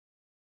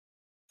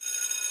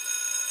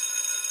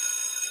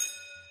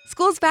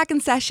School's back in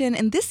session,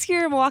 and this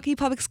year, Milwaukee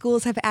Public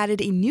Schools have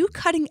added a new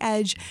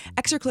cutting-edge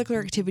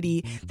extracurricular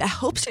activity that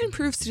hopes to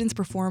improve students'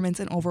 performance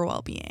and overall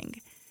well-being.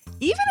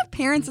 Even if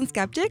parents and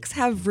skeptics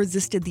have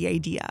resisted the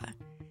idea.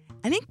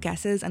 Any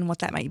guesses on what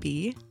that might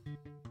be?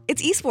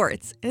 It's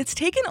esports, and it's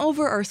taken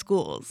over our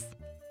schools.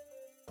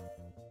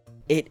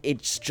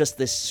 It's just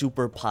this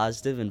super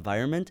positive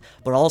environment,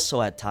 but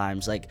also at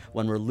times, like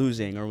when we're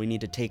losing or we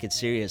need to take it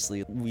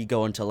seriously, we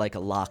go into like a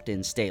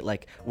locked-in state,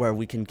 like where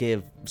we can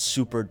give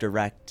super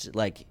direct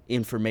like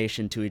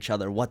information to each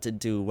other, what to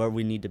do, where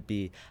we need to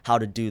be, how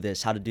to do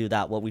this, how to do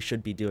that, what we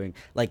should be doing,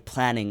 like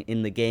planning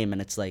in the game.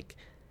 And it's like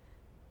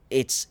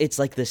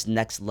this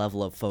next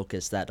level of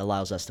focus that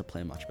allows us to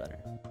play much better.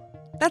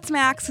 That's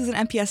Max, who's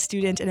an MPS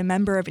student and a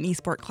member of an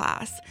esport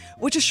class,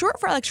 which is short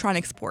for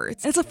electronic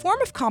sports, and it's a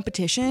form of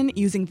competition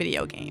using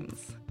video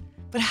games.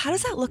 But how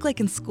does that look like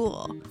in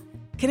school?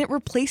 Can it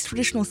replace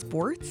traditional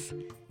sports?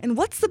 And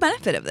what's the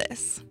benefit of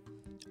this?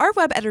 Our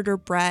web editor,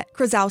 Brett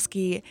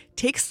Krasowski,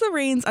 takes the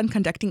reins on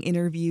conducting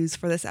interviews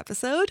for this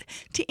episode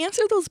to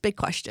answer those big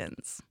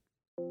questions.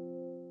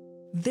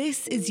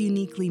 This is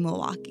Uniquely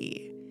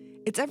Milwaukee.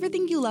 It's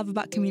everything you love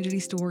about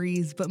community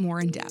stories, but more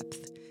in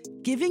depth.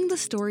 Giving the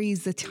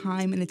stories the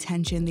time and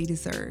attention they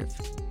deserve.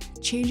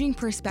 Changing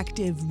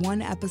perspective one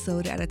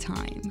episode at a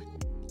time.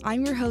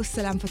 I'm your host,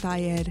 Salam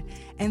Fatayed,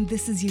 and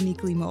this is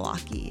Uniquely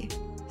Milwaukee.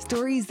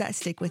 Stories that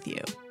stick with you.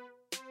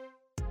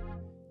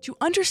 To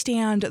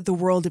understand the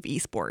world of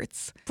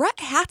esports, Brett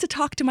had to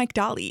talk to Mike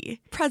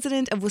Dolly,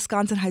 president of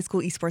Wisconsin High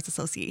School Esports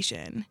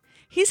Association.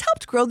 He's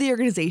helped grow the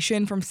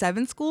organization from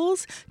 7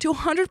 schools to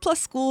 100+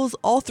 schools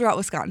all throughout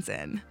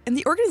Wisconsin. And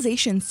the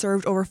organization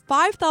served over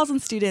 5,000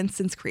 students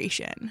since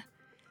creation.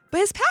 But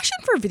his passion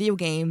for video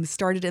games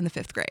started in the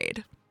 5th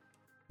grade.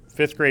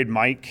 5th grade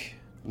Mike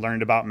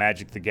learned about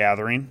Magic the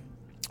Gathering.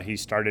 He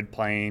started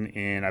playing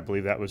in, I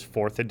believe that was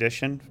 4th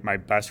edition. My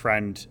best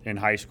friend in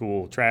high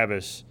school,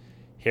 Travis,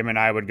 him and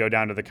I would go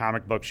down to the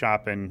comic book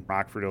shop in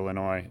Rockford,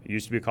 Illinois. It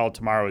used to be called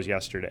Tomorrow is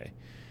Yesterday.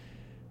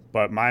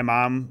 But my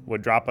mom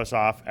would drop us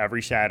off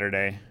every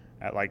Saturday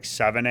at like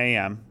 7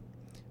 a.m.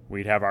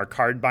 We'd have our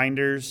card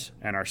binders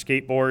and our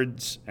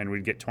skateboards, and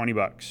we'd get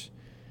 $20.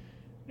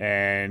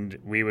 And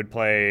we would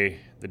play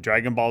the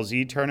Dragon Ball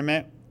Z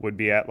tournament, would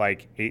be at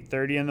like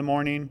 8:30 in the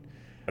morning.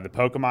 The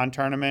Pokemon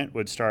tournament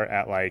would start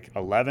at like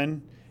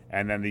 11,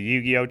 and then the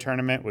Yu-Gi-Oh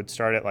tournament would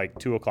start at like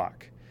 2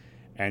 o'clock.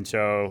 And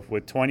so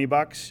with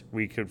 $20,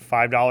 we could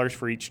 $5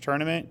 for each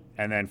tournament,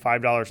 and then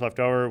 $5 left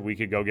over, we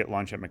could go get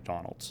lunch at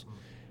McDonald's.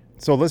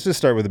 So let's just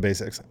start with the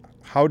basics.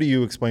 How do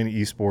you explain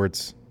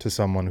esports to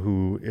someone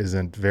who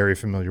isn't very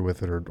familiar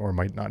with it or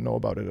might not know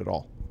about it at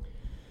all?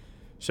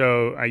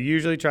 So I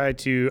usually try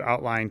to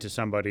outline to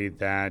somebody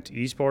that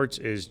esports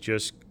is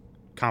just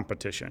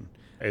competition.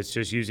 It's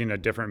just using a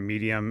different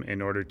medium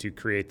in order to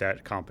create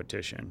that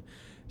competition.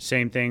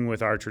 Same thing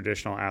with our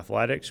traditional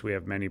athletics. We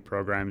have many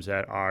programs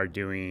that are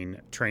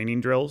doing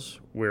training drills.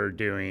 We're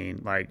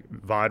doing like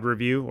VOD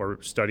review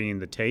or studying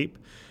the tape.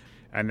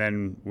 And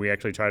then we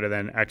actually try to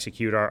then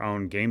execute our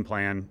own game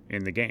plan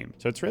in the game.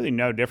 So it's really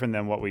no different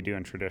than what we do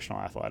in traditional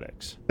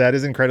athletics. That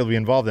is incredibly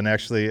involved. And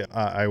actually,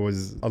 I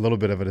was a little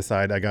bit of an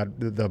aside. I got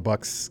the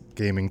Bucks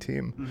gaming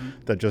team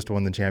that just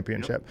won the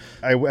championship.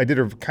 Yep.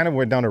 I kind of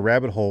went down a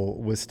rabbit hole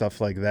with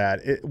stuff like that.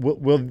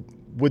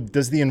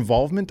 Does the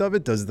involvement of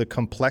it, does the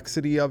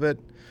complexity of it,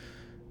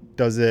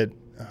 does it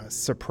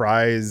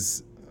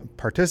surprise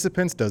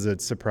participants? Does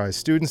it surprise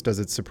students? Does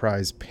it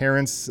surprise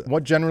parents?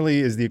 What generally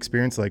is the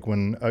experience like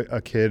when a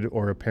kid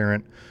or a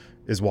parent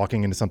is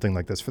walking into something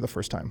like this for the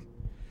first time?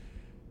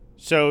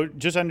 So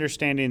just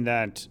understanding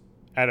that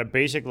at a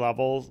basic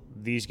level,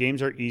 these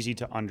games are easy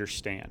to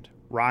understand.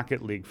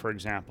 Rocket League, for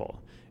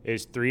example,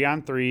 is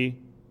 3-on-3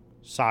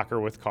 soccer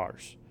with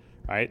cars,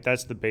 right?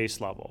 That's the base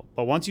level.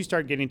 But once you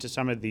start getting to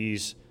some of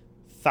these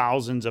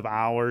thousands of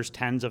hours,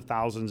 tens of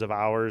thousands of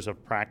hours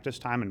of practice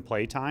time and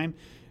play time,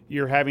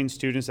 you're having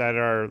students that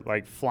are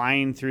like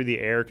flying through the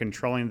air,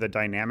 controlling the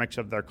dynamics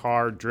of their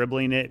car,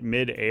 dribbling it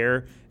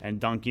mid-air, and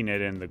dunking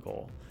it in the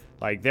goal.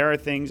 Like there are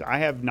things, I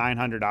have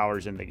 900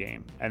 hours in the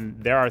game, and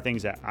there are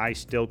things that I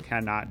still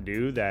cannot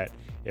do that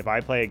if I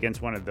play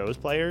against one of those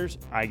players,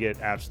 I get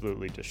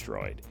absolutely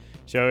destroyed.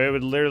 So it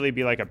would literally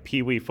be like a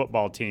peewee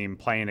football team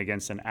playing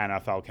against an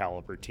NFL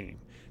caliber team.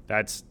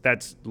 That's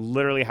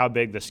literally how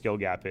big the skill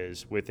gap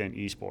is within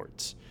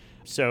esports.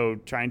 So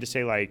trying to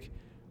say like,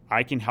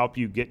 I can help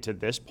you get to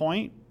this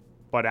point,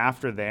 but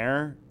after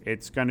there,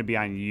 it's going to be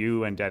on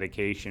you and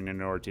dedication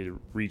in order to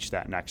reach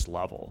that next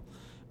level.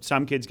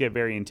 Some kids get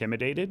very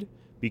intimidated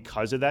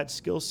because of that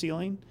skill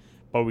ceiling,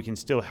 but we can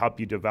still help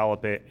you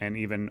develop it and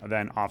even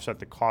then offset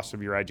the cost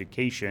of your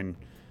education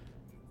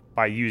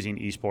by using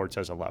esports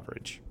as a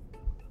leverage.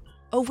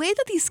 A way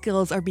that these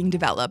skills are being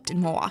developed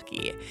in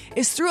Milwaukee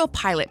is through a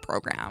pilot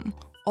program,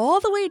 all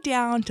the way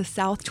down to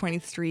South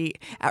 20th Street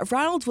at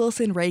Ronald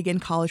Wilson Reagan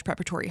College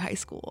Preparatory High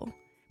School,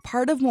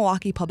 part of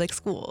Milwaukee Public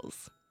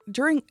Schools.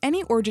 During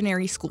any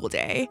ordinary school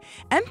day,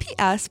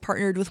 MPS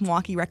partnered with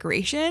Milwaukee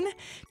Recreation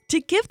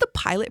to give the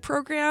pilot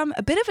program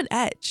a bit of an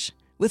edge.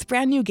 with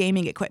brand new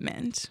gaming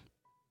equipment.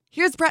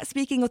 Here's Brett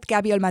speaking with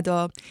Gabi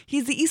Olmedo.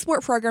 He's the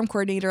eSport program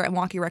coordinator at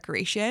Milwaukee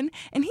Recreation,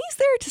 and he's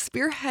there to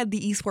spearhead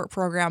the eSport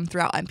program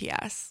throughout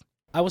MPS.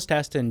 I was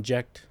tasked to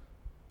inject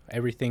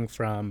everything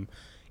from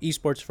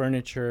esports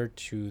furniture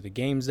to the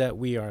games that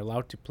we are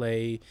allowed to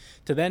play,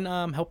 to then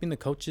helping the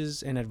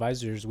coaches and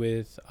advisors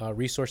with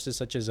resources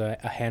such as a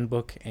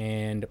handbook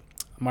and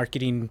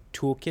marketing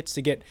toolkits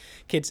to get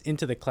kids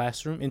into the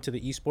classroom, into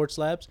the esports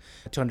labs,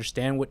 to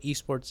understand what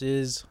esports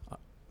is,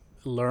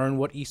 learn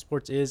what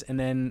esports is, and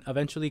then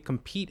eventually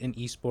compete in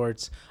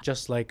esports,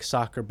 just like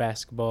soccer,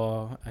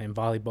 basketball, and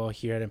volleyball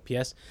here at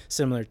MPS,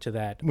 similar to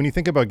that. When you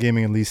think about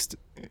gaming, at least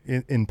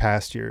in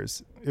past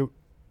years,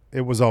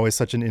 it was always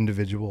such an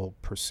individual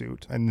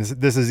pursuit. And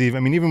this is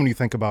even when you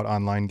think about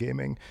online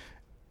gaming,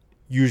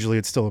 usually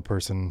it's still a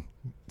person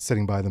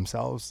sitting by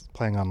themselves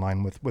playing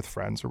online with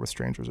friends or with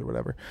strangers or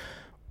whatever.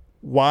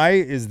 Why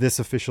is this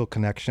official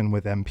connection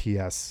with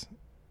MPS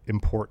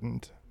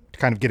important?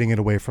 Kind of getting it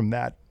away from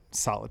that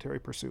solitary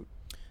pursuit.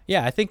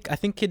 Yeah, I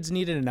think kids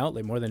needed an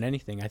outlet more than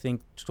anything. I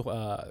think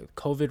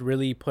COVID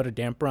really put a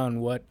damper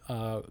on what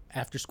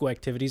after-school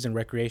activities and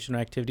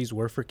recreational activities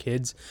were for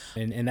kids,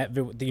 and that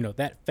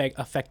that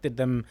affected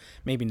them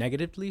maybe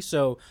negatively.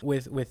 So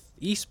with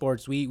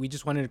esports, we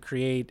just wanted to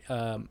create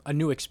a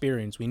new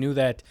experience. We knew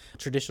that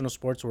traditional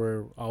sports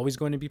were always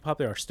going to be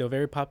popular, are still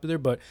very popular,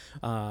 but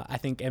I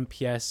think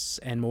MPS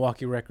and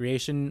Milwaukee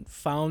Recreation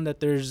found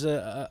that there's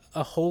a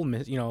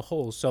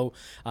hole. So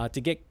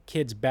to get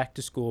kids back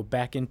to school,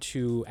 back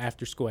into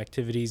after-school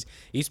activities,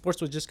 esports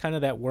was just kind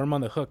of that worm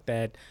on the hook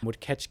that would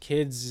catch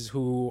kids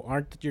who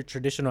aren't your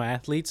traditional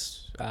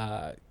athletes,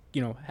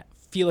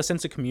 feel a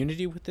sense of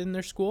community within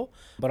their school,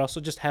 but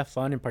also just have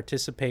fun and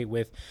participate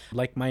with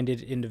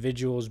like-minded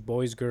individuals,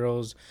 boys,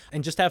 girls,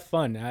 and just have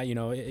fun.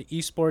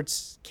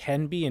 Esports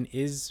can be and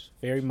is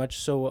very much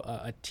so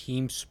a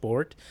team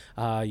sport.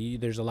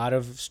 There's a lot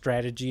of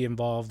strategy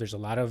involved. There's a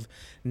lot of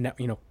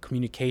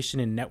communication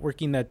and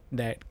networking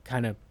that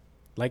kind of,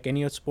 like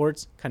any of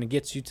sports, kind of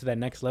gets you to that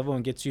next level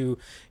and gets you,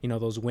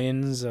 those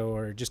wins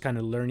or just kind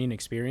of learning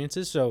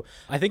experiences. So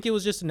I think it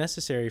was just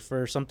necessary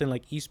for something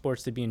like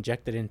esports to be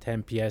injected into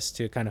MPS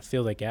to kind of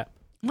fill the gap.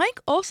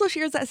 Mike also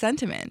shares that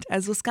sentiment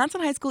as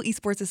Wisconsin High School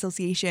Esports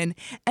Association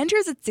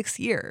enters its 6th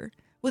year,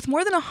 with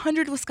more than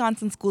 100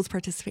 Wisconsin schools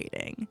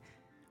participating.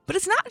 But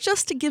it's not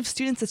just to give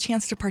students a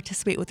chance to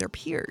participate with their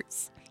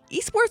peers.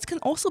 Esports can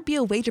also be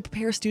a way to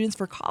prepare students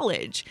for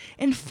college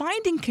and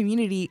finding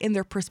community in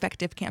their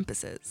prospective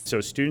campuses. So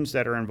students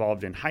that are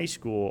involved in high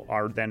school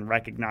are then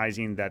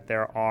recognizing that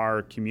there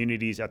are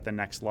communities at the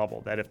next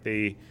level, that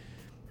it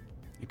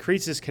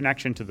creates this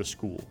connection to the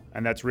school.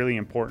 And that's really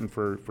important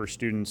for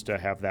students to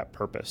have that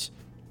purpose.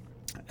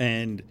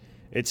 And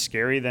it's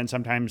scary then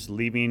sometimes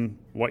leaving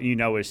what you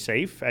know is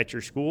safe at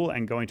your school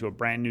and going to a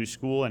brand new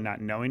school and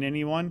not knowing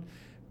anyone.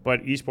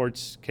 But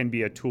esports can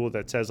be a tool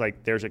that says,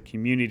 like, there's a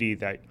community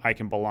that I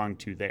can belong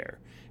to there.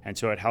 And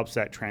so it helps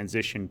that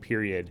transition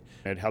period.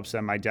 It helps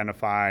them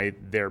identify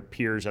their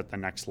peers at the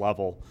next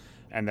level.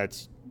 And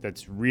that's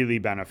really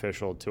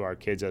beneficial to our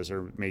kids as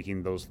they're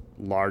making those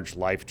large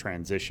life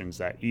transitions,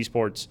 that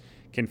esports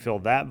can fill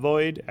that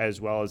void,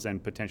 as well as then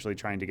potentially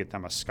trying to get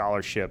them a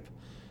scholarship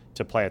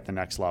to play at the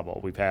next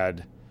level. We've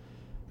had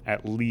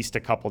at least a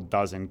couple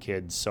dozen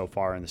kids so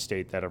far in the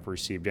state that have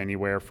received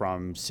anywhere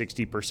from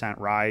 60%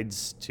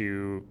 rides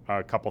to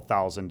a couple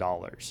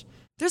 $1,000s.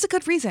 There's a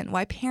good reason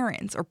why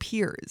parents or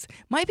peers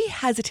might be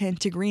hesitant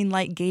to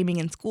greenlight gaming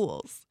in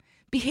schools.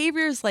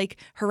 Behaviors like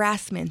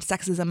harassment,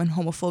 sexism, and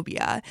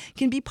homophobia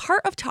can be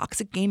part of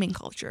toxic gaming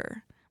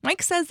culture.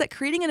 Mike says that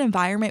creating an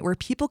environment where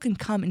people can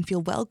come and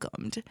feel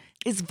welcomed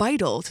is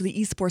vital to the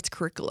esports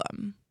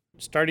curriculum.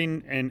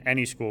 Starting in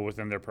any school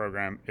within their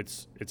program,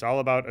 it's all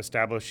about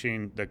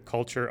establishing the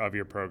culture of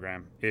your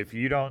program. If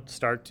you don't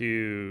start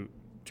to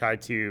try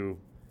to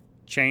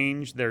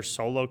change their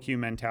solo queue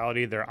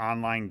mentality, their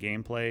online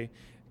gameplay,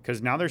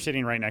 because now they're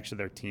sitting right next to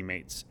their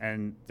teammates,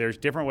 and there's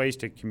different ways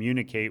to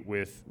communicate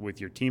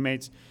with your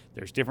teammates.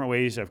 There's different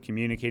ways of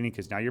communicating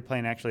because now you're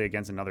playing actually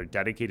against another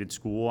dedicated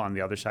school on the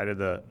other side of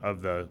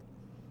the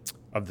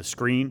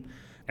screen.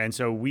 And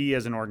so we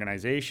as an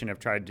organization have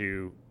tried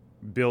to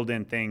build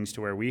in things to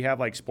where we have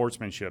like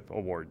sportsmanship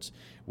awards.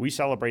 We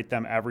celebrate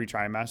them every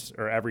trimester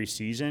or every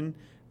season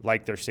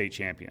like they're state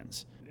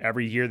champions.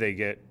 Every year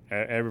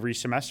every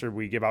semester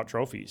we give out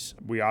trophies.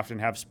 We often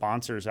have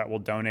sponsors that will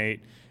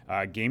donate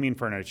gaming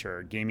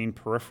furniture, gaming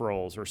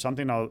peripherals, or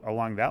something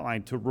along that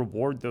line to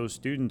reward those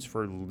students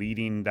for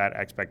leading that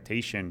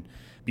expectation,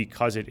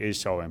 because it is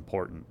so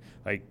important.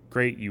 Like,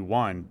 great, you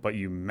won, but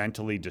you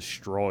mentally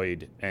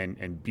destroyed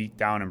and beat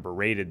down and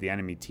berated the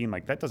enemy team.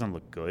 Like, that doesn't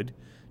look good.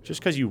 Just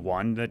because you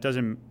won, that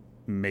doesn't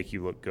make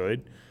you look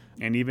good.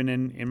 And even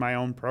in my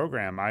own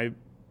program,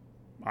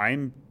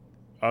 I'm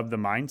of the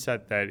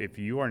mindset that if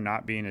you are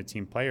not being a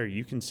team player,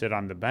 you can sit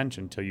on the bench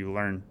until you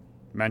learn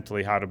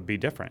mentally how to be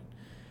different.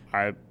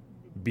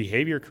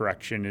 Behavior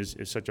correction is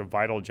such a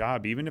vital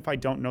job. Even if I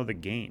don't know the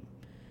game,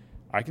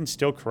 I can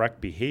still correct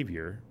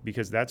behavior,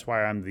 because that's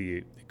why I'm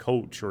the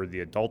coach or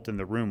the adult in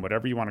the room,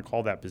 whatever you want to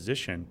call that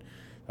position.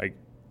 Like,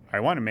 I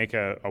want to make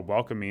a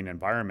welcoming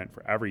environment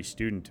for every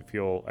student to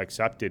feel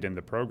accepted in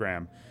the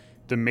program.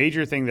 The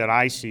major thing that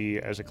I see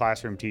as a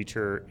classroom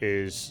teacher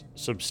is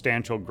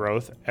substantial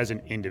growth as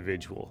an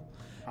individual.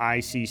 I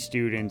see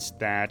students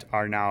that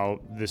are now,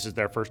 this is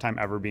their first time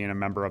ever being a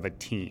member of a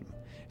team.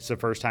 It's the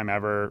first time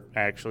ever,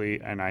 actually,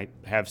 and I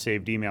have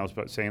saved emails,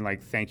 but saying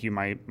like, thank you,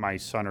 my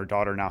son or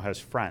daughter now has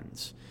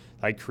friends.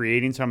 Like,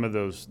 creating some of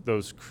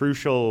those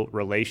crucial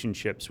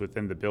relationships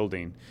within the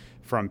building,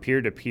 from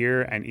peer to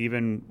peer, and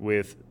even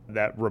with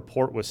that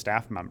rapport with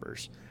staff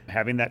members.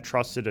 Having that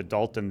trusted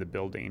adult in the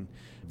building,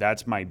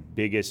 that's my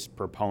biggest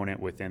proponent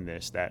within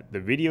this, that the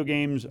video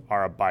games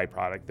are a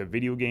byproduct. The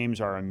video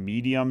games are a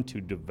medium to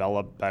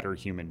develop better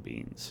human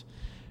beings.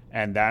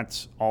 And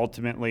that's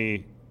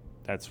ultimately,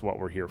 that's what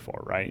we're here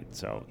for, right?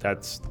 So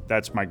that's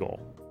my goal.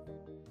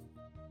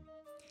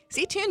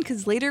 Stay tuned,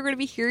 because later we're going to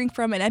be hearing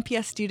from an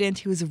MPS student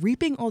who is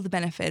reaping all the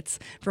benefits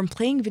from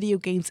playing video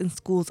games in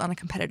schools on a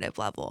competitive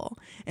level,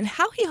 and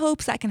how he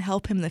hopes that can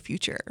help him in the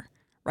future,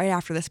 right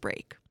after this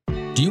break.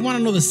 Do you want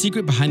to know the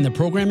secret behind the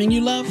programming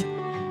you love?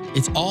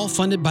 It's all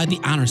funded by the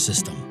Honor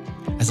System.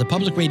 As a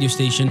public radio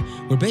station,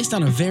 we're based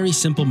on a very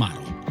simple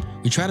model.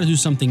 We try to do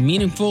something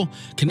meaningful,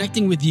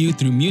 connecting with you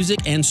through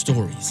music and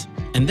stories.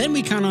 And then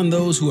we count on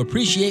those who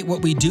appreciate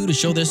what we do to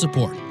show their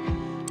support.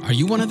 Are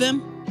you one of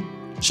them?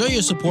 Show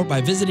your support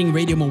by visiting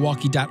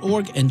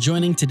radiomilwaukee.org and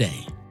joining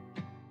today.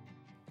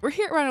 We're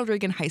here at Ronald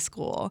Reagan High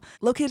School,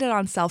 located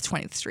on South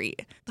 20th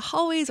Street. The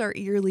hallways are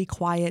eerily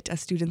quiet as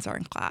students are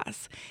in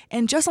class.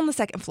 And just on the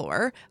second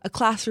floor, a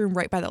classroom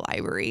right by the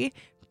library,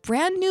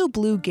 brand new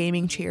blue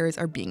gaming chairs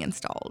are being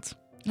installed.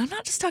 And I'm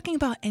not just talking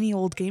about any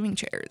old gaming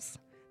chairs.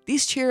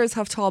 These chairs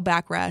have tall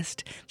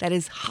backrest that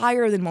is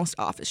higher than most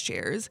office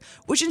chairs,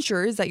 which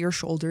ensures that your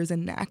shoulders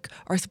and neck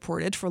are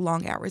supported for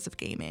long hours of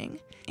gaming.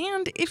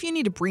 And if you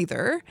need a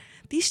breather,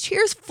 these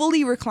chairs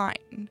fully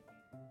recline.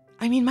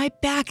 I mean, my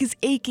back is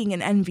aching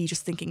in envy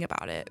just thinking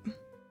about it.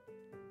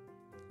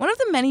 One of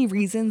the many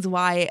reasons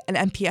why an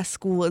MPS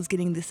school is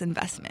getting this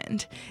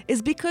investment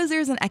is because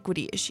there's an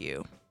equity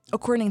issue,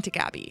 according to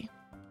Gabby.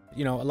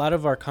 You know, a lot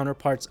of our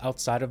counterparts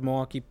outside of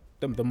Milwaukee,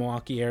 the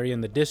Milwaukee area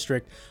and the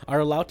district, are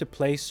allowed to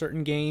play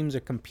certain games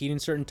or compete in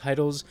certain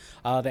titles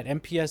that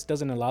MPS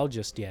doesn't allow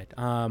just yet.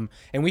 And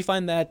we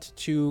find that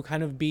to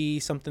kind of be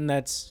something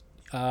that's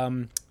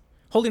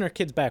holding our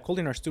kids back,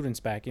 holding our students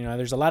back. You know,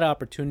 there's a lot of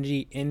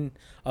opportunity in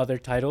other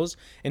titles.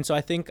 And so I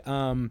think,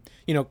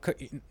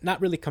 not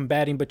really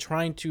combating, but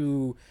trying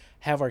to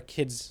have our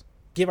kids,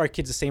 give our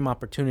kids the same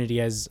opportunity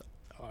as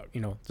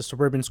the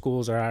suburban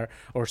schools or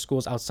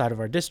schools outside of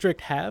our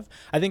district have.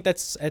 I think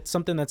it's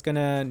something that's going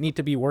to need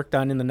to be worked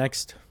on in the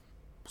next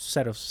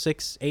set of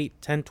 6,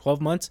 8, 10,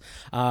 12 months.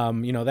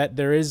 That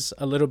there is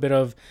a little bit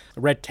of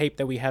red tape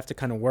that we have to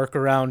kind of work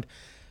around.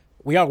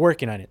 We are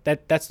working on it.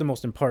 That's the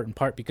most important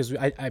part, because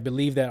I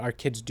believe that our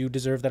kids do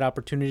deserve that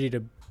opportunity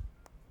to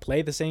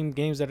play the same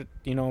games that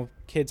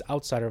kids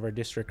outside of our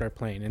district are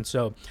playing. And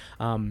so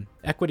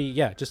equity,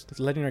 just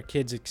letting our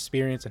kids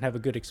experience and have a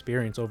good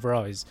experience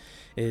overall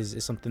is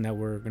something that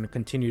we're going to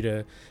continue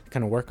to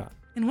kind of work on.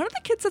 And one of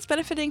the kids that's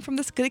benefiting from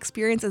this good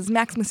experience is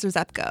Max Mr.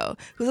 Zepko,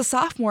 who's a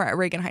sophomore at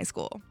Reagan High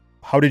School.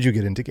 How did you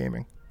get into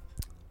gaming?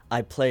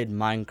 I played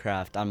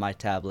Minecraft on my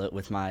tablet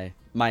with my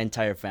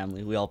entire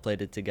family. We all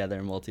played it together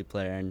in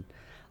multiplayer, and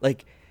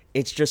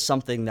it's just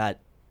something that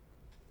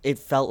it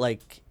felt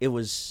like it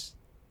was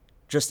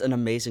just an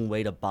amazing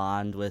way to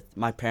bond with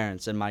my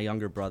parents and my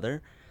younger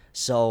brother.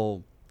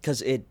 So,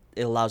 because it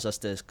allows us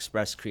to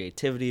express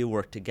creativity,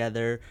 work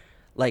together,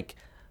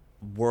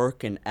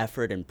 work and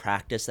effort and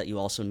practice that you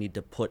also need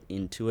to put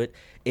into it.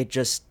 It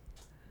just,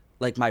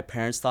 my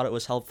parents thought it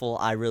was helpful.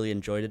 I really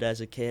enjoyed it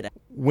as a kid.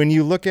 When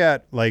you look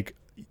at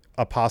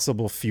a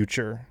possible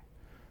future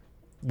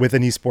with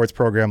an esports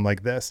program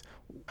like this,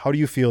 how do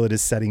you feel it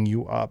is setting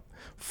you up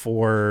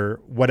for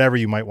whatever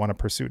you might want to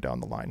pursue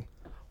down the line?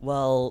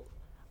 Well,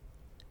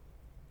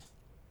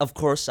 of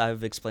course,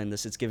 I've explained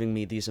this. It's giving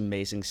me these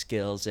amazing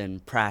skills in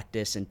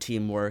practice and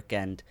teamwork,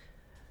 and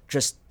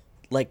just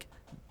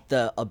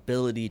the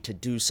ability to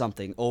do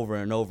something over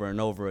and over and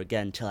over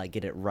again till I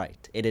get it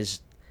right. It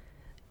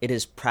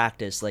is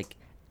practice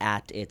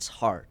at its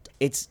heart.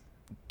 It's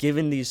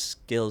given these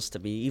skills to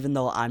me, even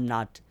though I'm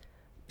not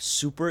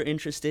super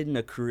interested in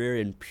a career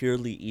in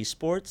purely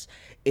esports.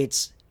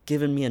 It's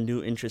given me a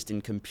new interest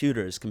in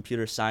computers,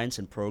 computer science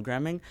and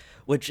programming,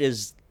 which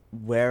is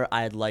where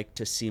I'd like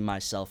to see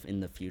myself in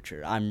the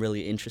future. I'm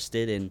really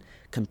interested in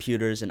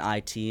computers and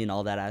IT and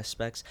all that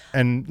aspects.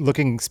 And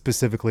looking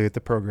specifically at the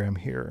program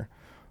here,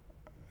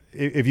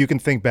 if you can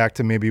think back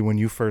to maybe when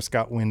you first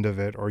got wind of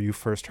it or you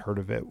first heard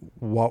of it,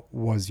 what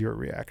was your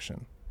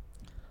reaction?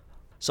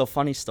 So,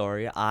 funny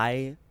story,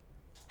 I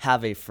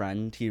have a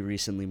friend. He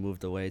recently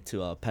moved away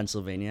to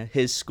Pennsylvania.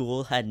 His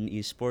school had an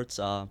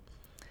esports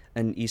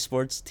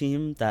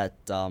team that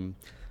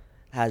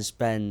has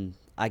been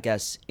I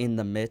guess, in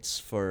the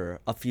midst for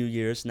a few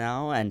years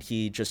now, and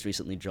he just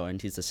recently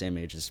joined. He's the same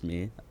age as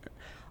me.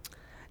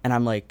 And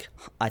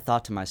I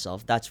thought to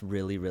myself, that's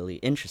really, really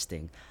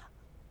interesting.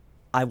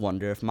 I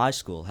wonder if my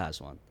school has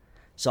one.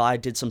 So I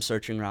did some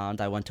searching around.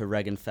 I went to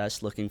Reagan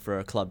Fest looking for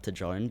a club to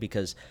join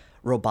because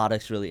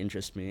robotics really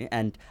interests me.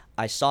 And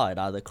I saw it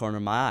out of the corner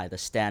of my eye, the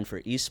stand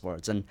for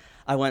esports. And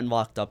I went and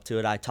walked up to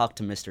it. I talked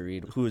to Mr.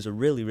 Reed, who is a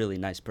really, really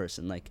nice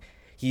person.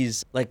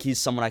 He's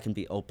someone I can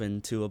be open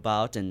to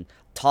about and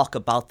talk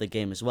about the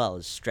game as well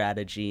as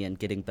strategy and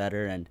getting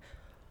better and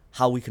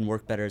how we can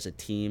work better as a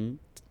team.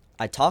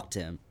 I talked to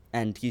him.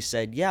 And he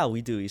said, yeah,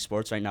 we do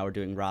esports. Right now we're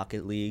doing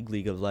Rocket League,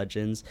 League of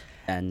Legends.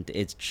 And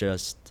it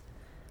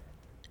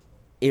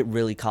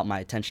really caught my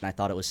attention. I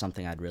thought it was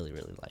something I'd really,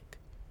 really like.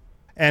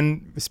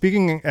 And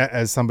speaking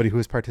as somebody who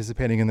is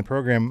participating in the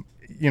program,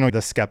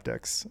 the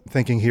skeptics,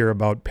 thinking here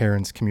about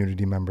parents,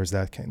 community members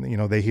that can,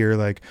 they hear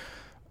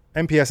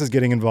MPS is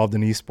getting involved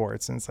in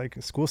esports, and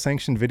it's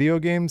school-sanctioned video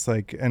games,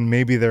 and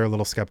maybe they're a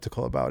little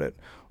skeptical about it.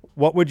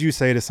 What would you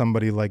say to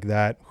somebody like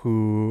that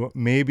who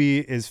maybe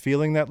is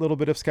feeling that little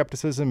bit of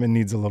skepticism and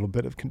needs a little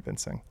bit of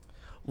convincing?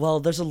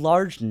 Well, there's a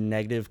large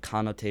negative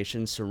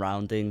connotation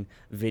surrounding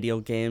video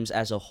games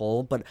as a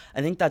whole, but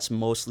I think that's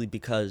mostly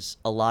because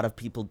a lot of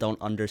people don't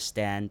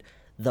understand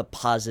the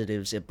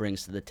positives it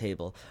brings to the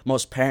table.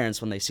 Most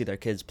parents, when they see their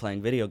kids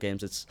playing video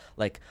games, it's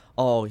like,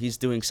 oh, he's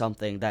doing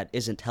something that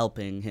isn't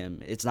helping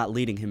him. It's not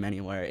leading him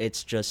anywhere.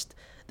 It's just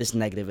this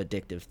negative,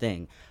 addictive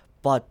thing.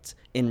 But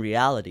in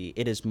reality,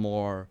 it is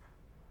more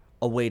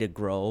a way to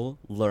grow,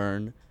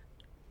 learn,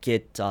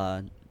 get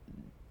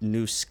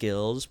new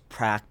skills,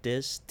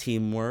 practice,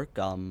 teamwork,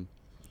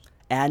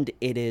 and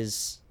it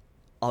is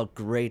a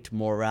great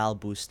morale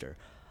booster.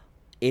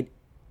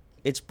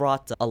 It's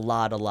brought a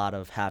lot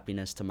of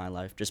happiness to my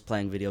life, just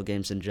playing video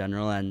games in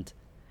general, and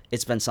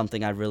it's been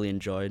something I've really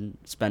enjoyed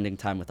spending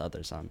time with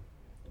others on.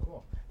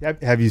 Cool.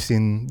 Have you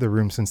seen the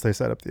room since they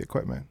set up the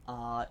equipment?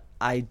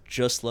 I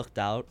just looked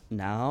out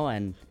now,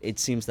 and it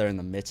seems they're in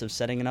the midst of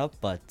setting it up,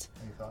 but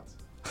any thoughts?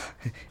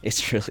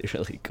 It's really,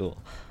 really cool.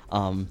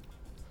 I'm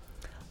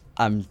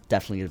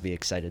definitely going to be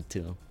excited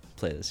to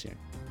play this year.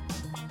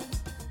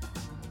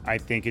 I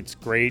think it's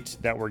great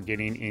that we're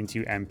getting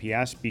into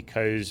MPS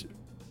because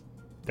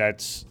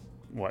that's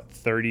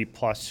 30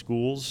 plus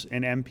schools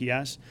in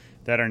MPS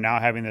that are now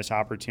having this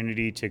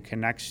opportunity to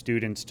connect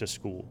students to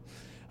school.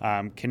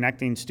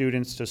 Connecting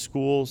students to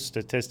school,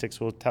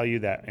 statistics will tell you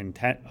that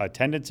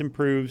attendance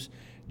improves,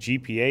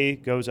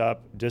 GPA goes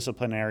up,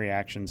 disciplinary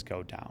actions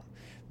go down.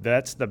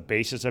 That's the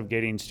basis of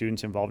getting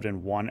students involved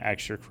in one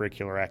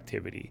extracurricular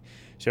activity.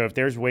 So if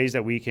there's ways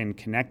that we can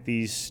connect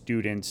these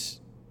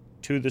students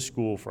to the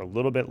school for a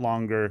little bit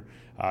longer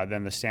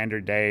than the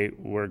standard day,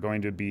 we're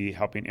going to be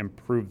helping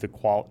improve the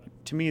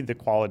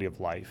quality of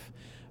life.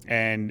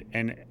 And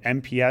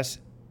MPS,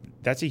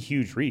 that's a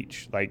huge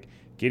reach.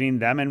 Getting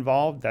them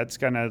involved, that's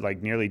gonna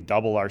nearly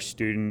double our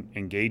student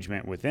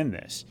engagement within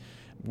this.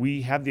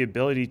 We have the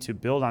ability to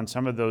build on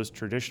some of those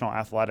traditional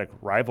athletic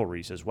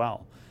rivalries as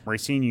well.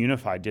 Racine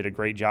Unified did a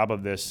great job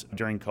of this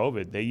during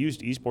COVID. They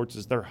used esports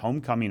as their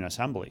homecoming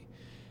assembly.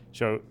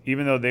 So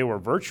even though they were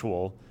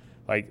virtual,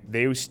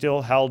 they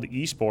still held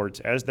esports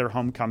as their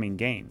homecoming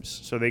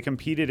games. So they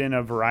competed in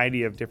a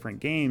variety of different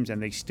games,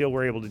 and they still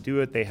were able to do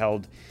it. They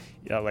held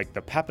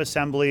the pep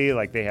assembly,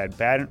 they had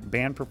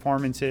band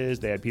performances,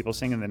 they had people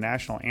singing the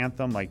national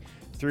anthem,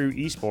 through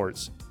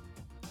esports.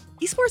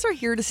 Esports are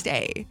here to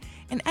stay,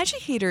 and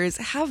educators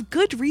have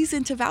good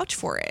reason to vouch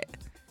for it.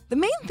 The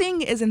main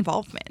thing is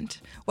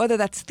involvement, whether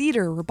that's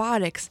theater,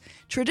 robotics,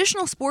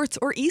 traditional sports,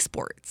 or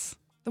esports.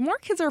 The more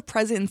kids are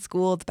present in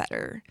school, the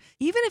better,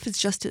 even if it's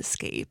just to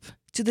escape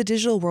to the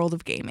digital world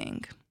of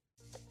gaming.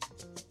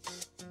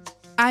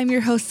 I'm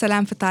your host,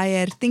 Salam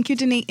Fatayer. Thank you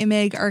to Nate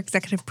Imig, our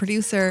executive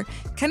producer,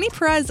 Kenny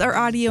Perez, our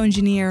audio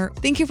engineer.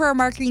 Thank you for our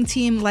marketing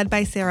team led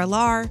by Sarah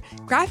Lar.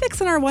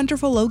 Graphics on our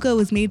wonderful logo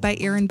is made by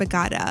Aaron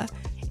Bagata.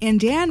 And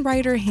Dan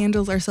Ryder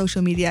handles our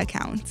social media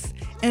accounts.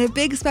 And a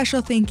big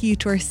special thank you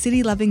to our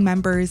city-loving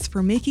members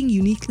for making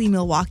Uniquely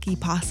Milwaukee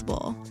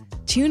possible.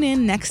 Tune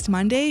in next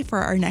Monday for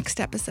our next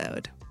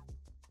episode.